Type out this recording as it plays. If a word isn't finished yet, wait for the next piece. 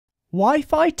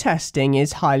Wi-Fi testing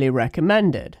is highly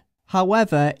recommended.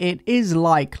 However, it is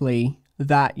likely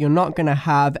that you're not going to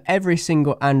have every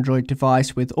single Android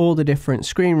device with all the different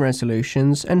screen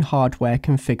resolutions and hardware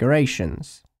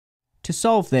configurations. To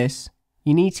solve this,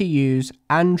 you need to use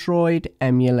Android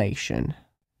Emulation.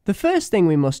 The first thing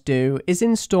we must do is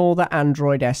install the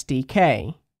Android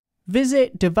SDK.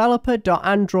 Visit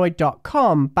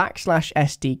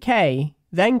developer.android.com/SDK,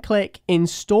 then click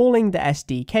Installing the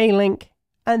SDK link,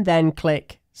 and then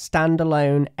click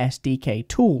Standalone SDK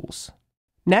Tools.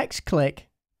 Next, click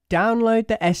Download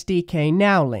the SDK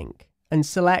Now link and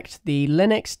select the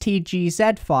Linux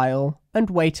TGZ file and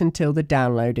wait until the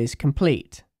download is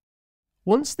complete.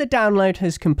 Once the download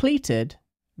has completed,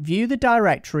 view the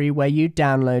directory where you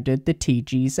downloaded the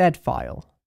TGZ file.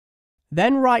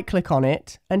 Then right-click on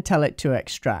it and tell it to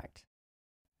extract.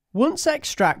 Once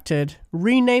extracted,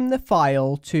 rename the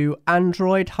file to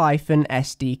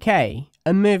Android-SDK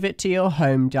and move it to your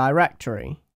home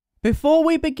directory. Before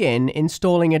we begin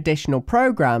installing additional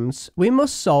programs, we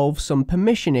must solve some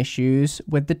permission issues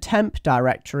with the temp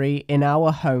directory in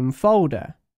our home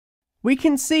folder. We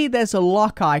can see there's a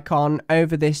lock icon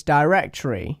over this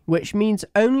directory, which means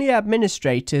only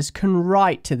administrators can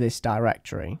write to this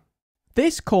directory.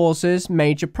 This causes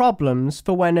major problems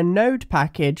for when a node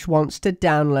package wants to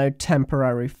download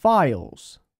temporary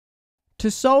files. To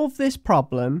solve this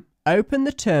problem, open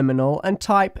the terminal and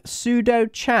type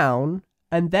sudo chown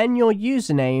and then your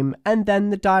username and then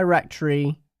the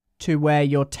directory to where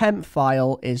your temp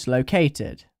file is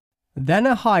located. Then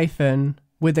a hyphen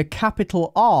with a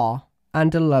capital R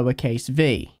and a lowercase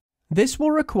v. This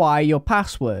will require your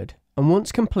password, and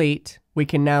once complete, we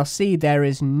can now see there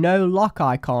is no lock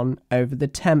icon over the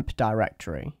temp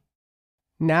directory.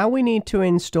 Now we need to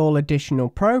install additional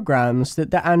programs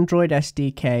that the Android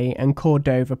SDK and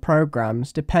Cordova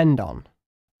programs depend on.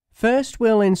 First,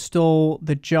 we'll install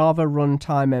the Java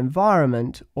Runtime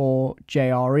Environment, or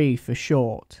JRE for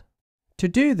short. To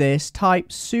do this, type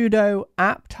sudo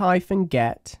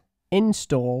apt-get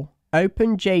install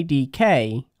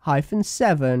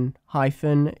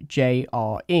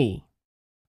openjdk-7-JRE.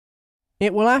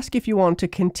 It will ask if you want to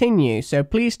continue, so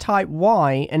please type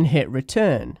Y and hit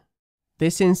return.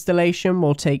 This installation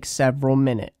will take several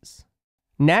minutes.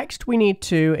 Next, we need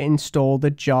to install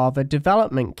the Java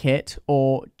Development Kit,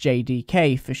 or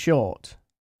JDK for short.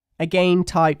 Again,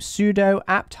 type sudo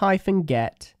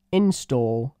apt-get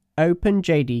install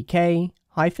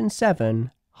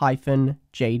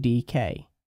openjdk-7-JDK.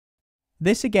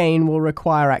 This again will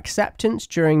require acceptance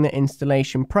during the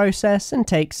installation process and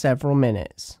take several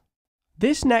minutes.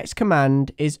 This next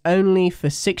command is only for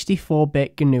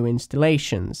 64-bit GNU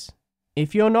installations.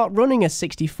 If you're not running a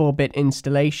 64-bit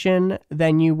installation,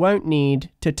 then you won't need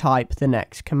to type the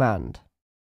next command.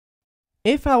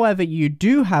 If, however, you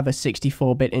do have a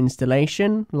 64-bit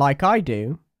installation, like I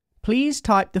do, please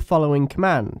type the following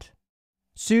command: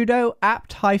 sudo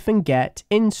apt-get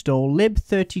install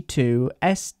lib32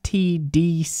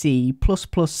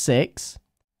 stdc++6,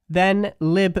 then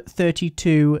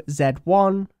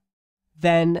lib32z1,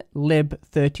 then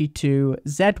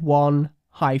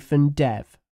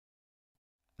lib32z1-dev.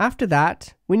 After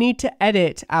that, we need to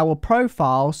edit our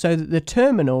profile so that the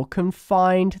terminal can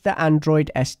find the Android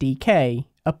SDK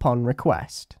upon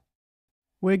request.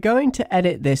 We're going to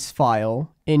edit this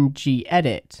file in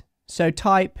gedit, so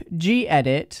type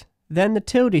gedit, then the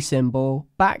tilde symbol,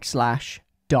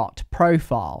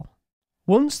 \profile.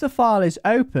 Once the file is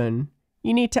open,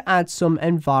 you need to add some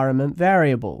environment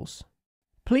variables.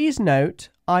 Please note,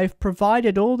 I've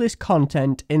provided all this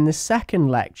content in the second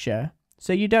lecture,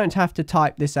 so you don't have to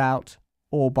type this out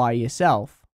all by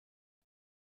yourself.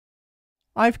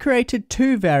 I've created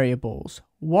two variables,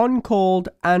 one called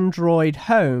Android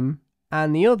Home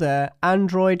and the other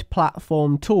Android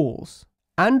Platform Tools.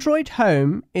 Android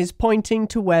Home is pointing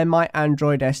to where my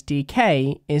Android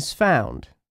SDK is found.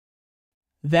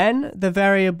 Then the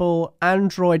variable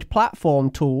Android Platform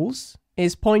Tools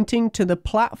is pointing to the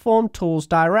Platform Tools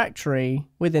directory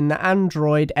within the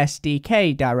Android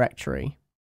SDK directory.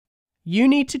 You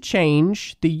need to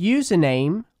change the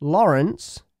username,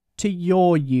 Lawrence, to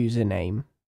your username.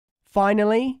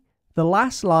 Finally, the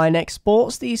last line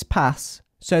exports these paths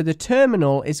so the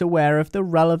terminal is aware of the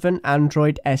relevant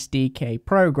Android SDK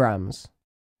programs.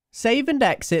 Save and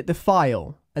exit the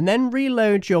file, and then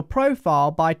reload your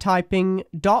profile by typing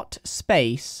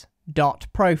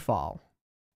 .profile.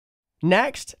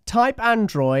 Next, type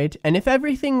Android, and if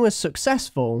everything was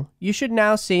successful, you should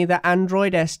now see the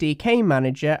Android SDK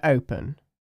Manager open.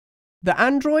 The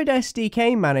Android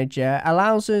SDK Manager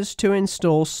allows us to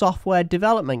install software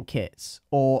development kits,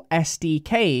 or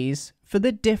SDKs, for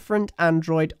the different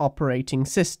Android operating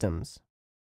systems.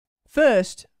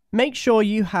 First, make sure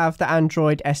you have the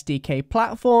Android SDK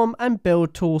platform and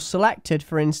build tools selected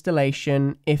for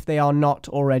installation if they are not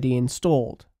already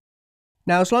installed.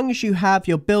 Now, as long as you have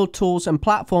your build tools and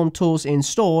platform tools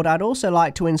installed, I'd also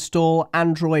like to install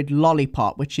Android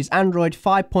Lollipop, which is Android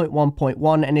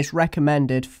 5.1.1 and is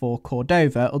recommended for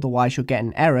Cordova, otherwise you'll get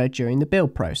an error during the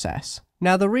build process.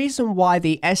 Now, the reason why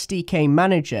the SDK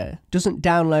Manager doesn't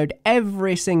download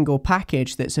every single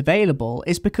package that's available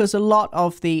is because a lot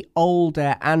of the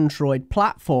older Android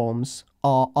platforms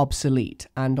are obsolete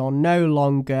and are no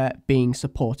longer being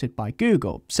supported by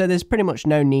Google. So there's pretty much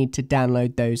no need to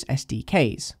download those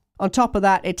SDKs. On top of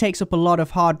that, it takes up a lot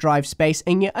of hard drive space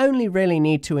and you only really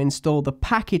need to install the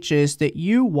packages that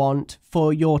you want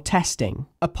for your testing.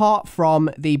 Apart from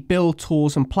the build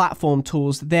tools and platform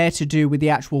tools there to do with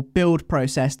the actual build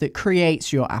process that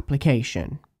creates your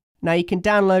application. Now you can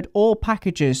download all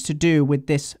packages to do with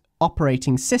this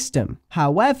operating system.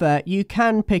 However, you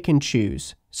can pick and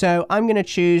choose. So I'm going to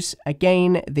choose,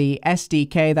 again, the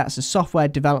SDK, that's a software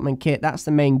development kit, that's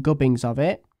the main gubbings of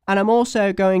it. And I'm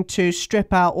also going to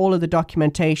strip out all of the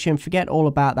documentation, forget all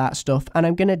about that stuff, and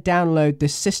I'm going to download the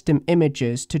system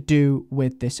images to do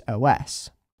with this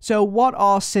OS. So what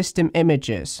are system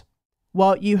images?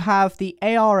 Well, you have the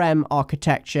ARM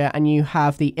architecture and you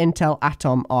have the Intel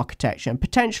Atom architecture and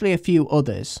potentially a few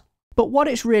others. But what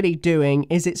it's really doing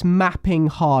is it's mapping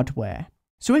hardware.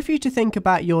 So if you to think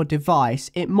about your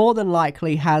device, it more than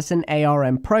likely has an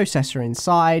ARM processor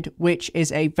inside, which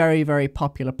is a very, very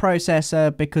popular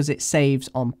processor because it saves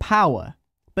on power.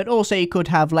 But also you could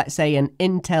have, let's say, an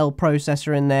Intel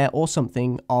processor in there or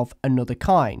something of another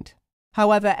kind.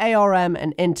 However, ARM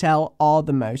and Intel are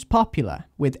the most popular,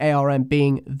 with ARM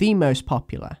being the most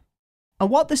popular.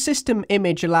 And what the system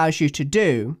image allows you to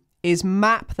do is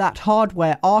map that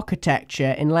hardware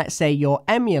architecture in, let's say, your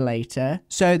emulator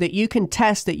so that you can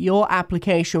test that your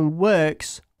application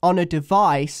works on a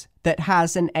device that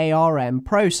has an ARM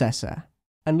processor.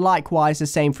 And likewise, the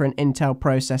same for an Intel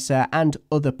processor and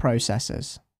other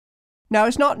processors. Now,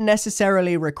 it's not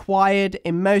necessarily required.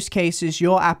 In most cases,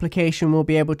 your application will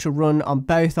be able to run on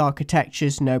both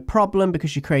architectures no problem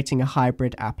because you're creating a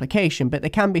hybrid application, but there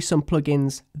can be some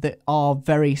plugins that are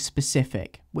very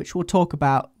specific, which we'll talk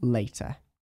about later.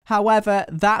 However,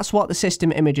 that's what the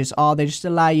system images are. They just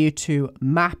allow you to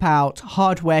map out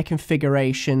hardware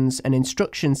configurations and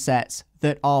instruction sets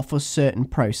that are for certain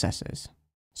processors.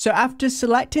 So after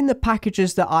selecting the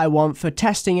packages that I want for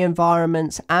testing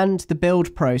environments and the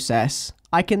build process,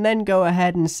 I can then go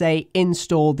ahead and say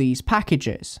install these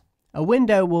packages. A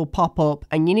window will pop up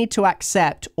and you need to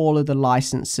accept all of the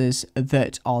licenses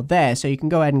that are there. So you can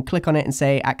go ahead and click on it and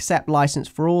say accept license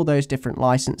for all those different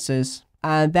licenses.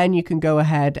 And then you can go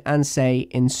ahead and say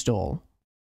install.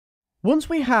 Once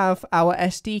we have our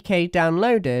SDK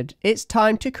downloaded, it's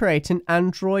time to create an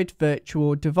Android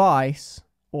virtual device,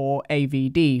 or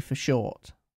AVD for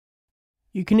short.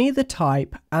 You can either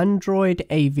type Android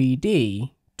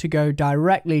AVD to go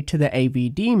directly to the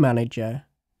AVD Manager,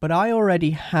 but I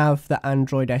already have the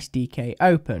Android SDK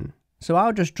open, so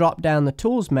I'll just drop down the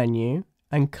Tools menu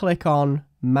and click on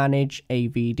Manage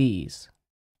AVDs.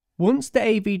 Once the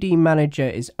AVD Manager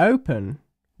is open,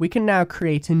 we can now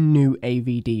create a new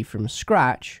AVD from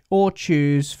scratch or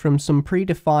choose from some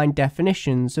predefined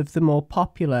definitions of the more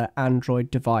popular Android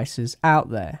devices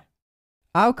out there.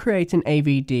 I'll create an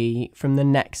AVD from the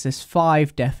Nexus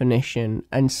 5 definition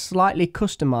and slightly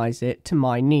customize it to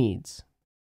my needs.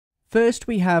 First,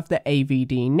 we have the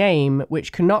AVD name,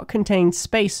 which cannot contain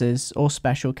spaces or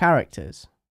special characters.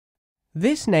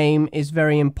 This name is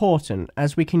very important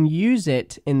as we can use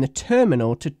it in the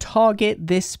terminal to target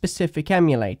this specific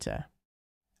emulator.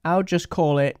 I'll just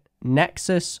call it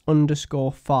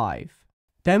Nexus_5.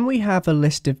 Then we have a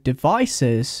list of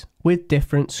devices with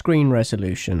different screen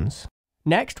resolutions.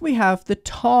 Next we have the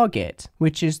target,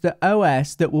 which is the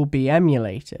OS that will be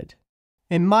emulated.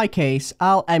 In my case,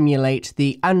 I'll emulate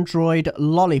the Android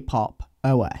Lollipop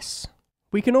OS.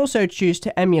 We can also choose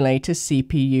to emulate a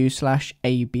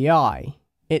CPU/ABI.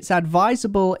 It's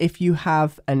advisable if you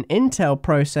have an Intel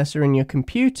processor in your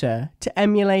computer to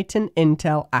emulate an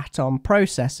Intel Atom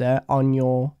processor on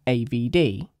your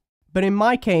AVD. But in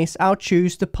my case, I'll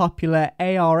choose the popular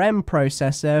ARM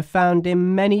processor found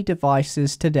in many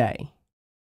devices today.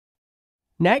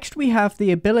 Next, we have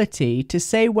the ability to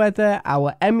say whether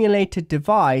our emulated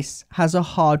device has a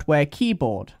hardware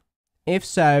keyboard. If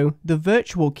so, the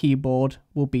virtual keyboard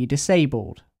will be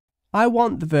disabled. I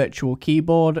want the virtual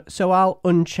keyboard, so I'll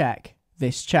uncheck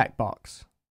this checkbox.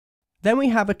 Then we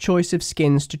have a choice of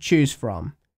skins to choose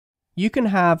from. You can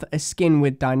have a skin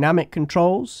with dynamic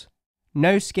controls,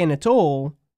 no skin at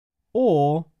all,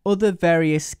 or other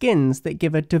various skins that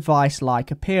give a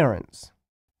device-like appearance.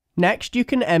 Next, you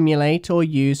can emulate or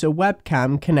use a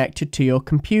webcam connected to your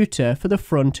computer for the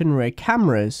front and rear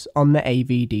cameras on the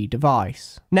AVD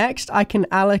device. Next, I can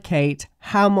allocate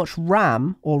how much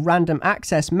RAM or random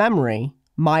access memory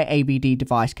my AVD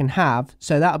device can have,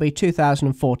 so that'll be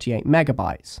 2048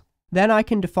 megabytes. Then I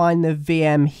can define the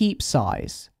VM heap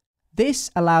size.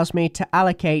 This allows me to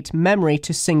allocate memory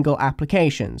to single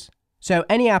applications. So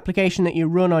any application that you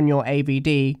run on your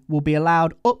AVD will be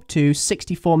allowed up to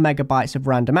 64 megabytes of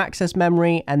random access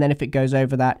memory, and then if it goes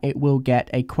over that, it will get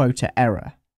a quota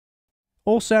error.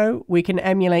 Also, we can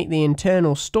emulate the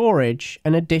internal storage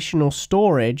and additional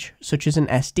storage, such as an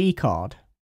SD card.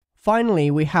 Finally,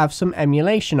 we have some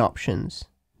emulation options.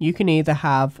 You can either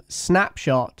have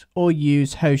snapshot or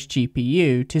use host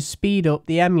GPU to speed up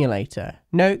the emulator.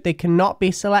 Note they cannot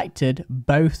be selected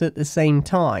both at the same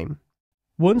time.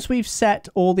 Once we've set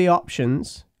all the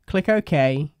options, click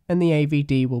OK and the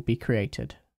AVD will be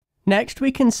created. Next,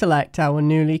 we can select our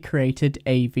newly created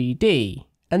AVD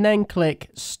and then click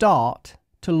Start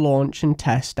to launch and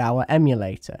test our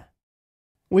emulator.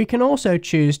 We can also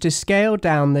choose to scale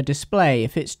down the display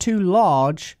if it's too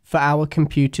large for our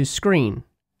computer's screen.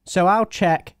 So I'll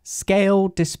check Scale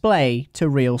Display to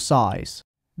real size.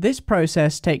 This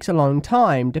process takes a long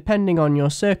time depending on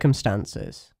your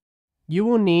circumstances. You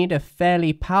will need a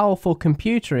fairly powerful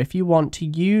computer if you want to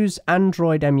use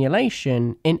Android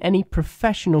emulation in any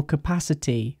professional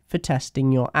capacity for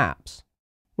testing your apps.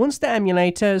 Once the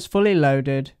emulator is fully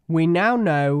loaded, we now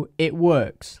know it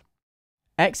works.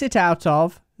 Exit out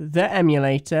of the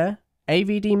emulator,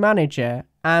 AVD Manager,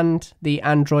 and the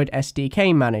Android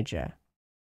SDK Manager.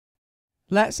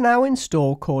 Let's now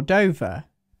install Cordova,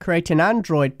 create an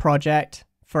Android project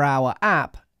for our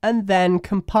app, and then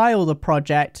compile the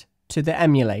project to the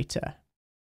emulator.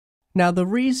 Now, the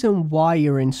reason why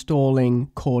you're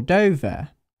installing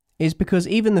Cordova is because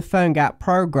even the PhoneGap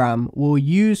program will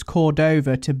use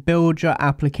Cordova to build your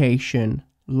application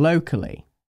locally.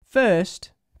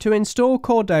 First, to install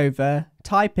Cordova,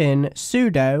 type in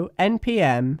sudo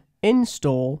npm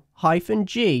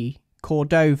install-g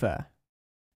Cordova.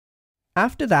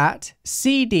 After that,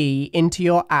 cd into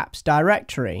your apps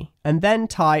directory and then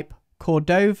type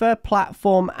Cordova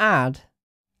platform add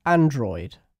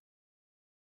Android.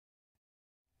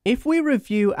 If we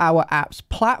review our app's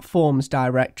platforms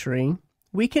directory,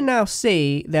 we can now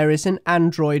see there is an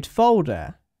Android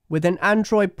folder with an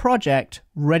Android project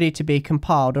ready to be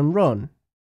compiled and run.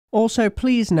 Also,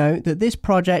 please note that this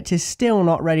project is still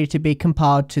not ready to be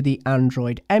compiled to the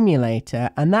Android emulator,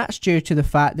 and that's due to the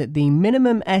fact that the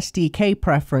minimum SDK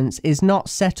preference is not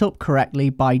set up correctly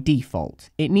by default.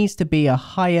 It needs to be a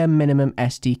higher minimum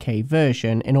SDK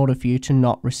version in order for you to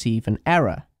not receive an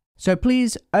error. So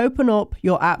please open up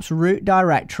your app's root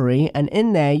directory, and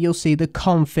in there you'll see the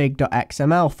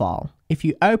config.xml file. If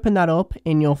you open that up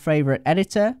in your favorite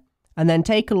editor and then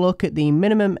take a look at the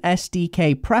minimum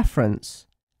SDK preference,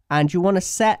 and you want to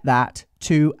set that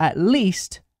to at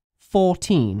least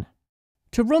 14.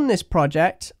 To run this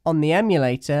project on the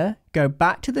emulator, go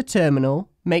back to the terminal,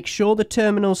 make sure the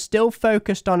terminal's still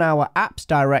focused on our apps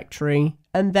directory,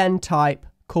 and then type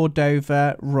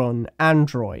Cordova run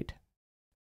Android.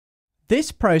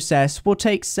 This process will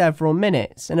take several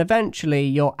minutes, and eventually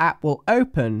your app will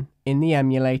open in the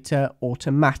emulator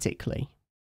automatically.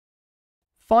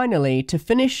 Finally, to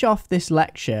finish off this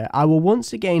lecture, I will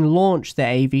once again launch the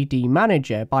AVD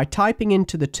Manager by typing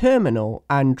into the terminal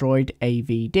Android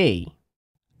AVD.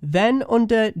 Then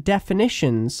under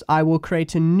Definitions, I will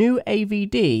create a new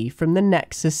AVD from the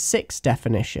Nexus 6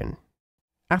 definition.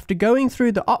 After going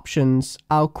through the options,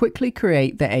 I'll quickly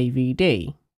create the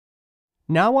AVD.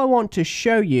 Now I want to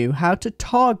show you how to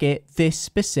target this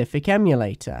specific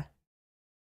emulator.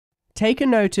 Take a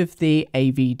note of the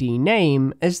AVD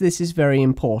name, as this is very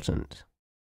important.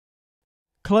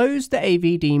 Close the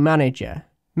AVD Manager.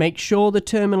 Make sure the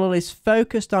terminal is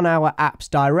focused on our apps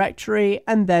directory,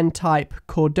 and then type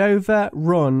Cordova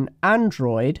run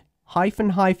Android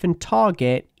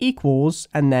 --target equals,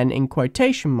 and then in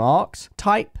quotation marks,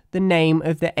 type the name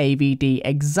of the AVD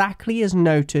exactly as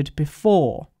noted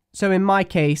before. So in my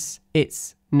case,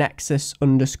 it's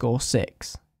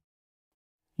Nexus_6.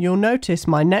 You'll notice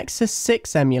my Nexus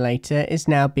 6 emulator is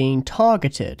now being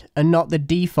targeted and not the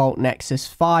default Nexus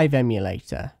 5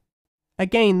 emulator.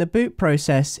 Again, the boot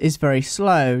process is very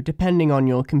slow depending on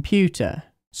your computer,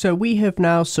 so we have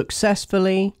now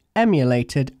successfully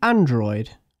emulated Android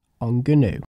on GNU.